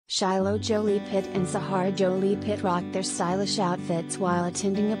Shiloh Jolie-Pitt and Zahara Jolie-Pitt rocked their stylish outfits while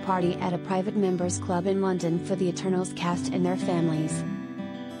attending a party at a private members club in London for the Eternals cast and their families.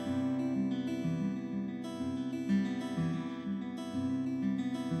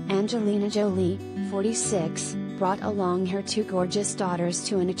 Angelina Jolie, 46, brought along her two gorgeous daughters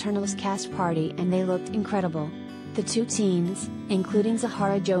to an Eternals cast party and they looked incredible. The two teens, including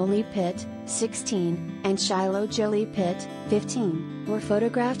Zahara Jolie-Pitt, 16, and Shiloh Jolie-Pitt, 15, were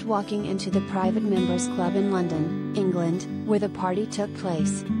photographed walking into the private members club in London, England, where the party took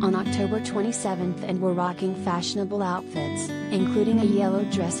place on October 27 and were rocking fashionable outfits, including a yellow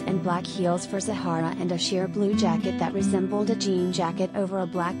dress and black heels for Zahara and a sheer blue jacket that resembled a jean jacket over a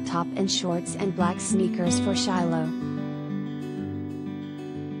black top and shorts and black sneakers for Shiloh.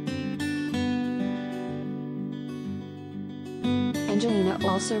 Angelina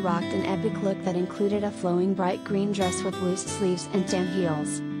also rocked an epic look that included a flowing bright green dress with loose sleeves and tan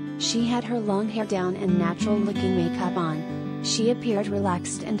heels. She had her long hair down and natural-looking makeup on. She appeared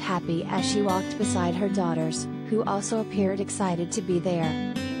relaxed and happy as she walked beside her daughters, who also appeared excited to be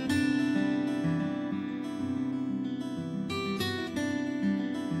there.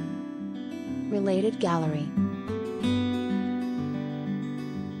 Related gallery.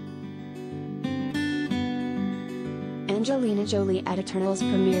 Angelina Jolie at Eternals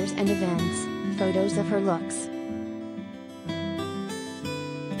premieres and events, photos of her looks.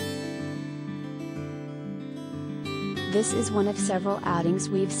 This is one of several outings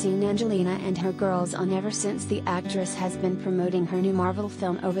we've seen Angelina and her girls on ever since the actress has been promoting her new Marvel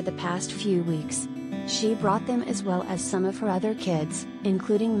film over the past few weeks. She brought them as well as some of her other kids,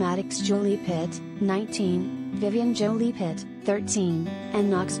 including Maddox Jolie-Pitt, 19, Vivian Jolie-Pitt, 13, and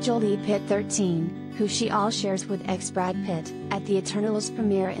Knox Jolie-Pitt, 13. Who she all shares with ex-Brad Pitt, at the Eternals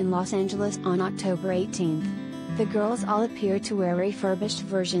premiere in Los Angeles on October 18. The girls all appear to wear refurbished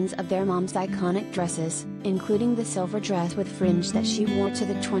versions of their mom's iconic dresses, including the silver dress with fringe that she wore to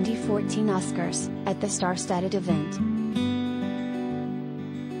the 2014 Oscars, at the star-studded event.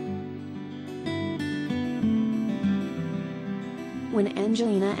 When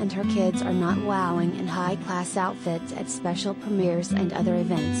Angelina and her kids are not wowing in high-class outfits at special premieres and other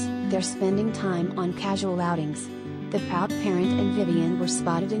events, they're spending time on casual outings. The proud parent and Vivian were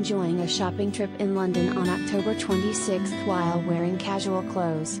spotted enjoying a shopping trip in London on October 26 while wearing casual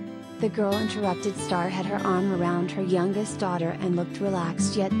clothes. The girl-interrupted star had her arm around her youngest daughter and looked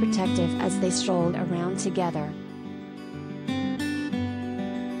relaxed yet protective as they strolled around together.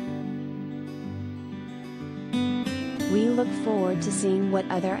 We look forward to seeing what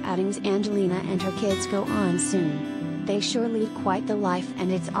other outings Angelina and her kids go on soon. They sure lead quite the life and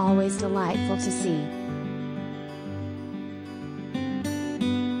it's always delightful to see.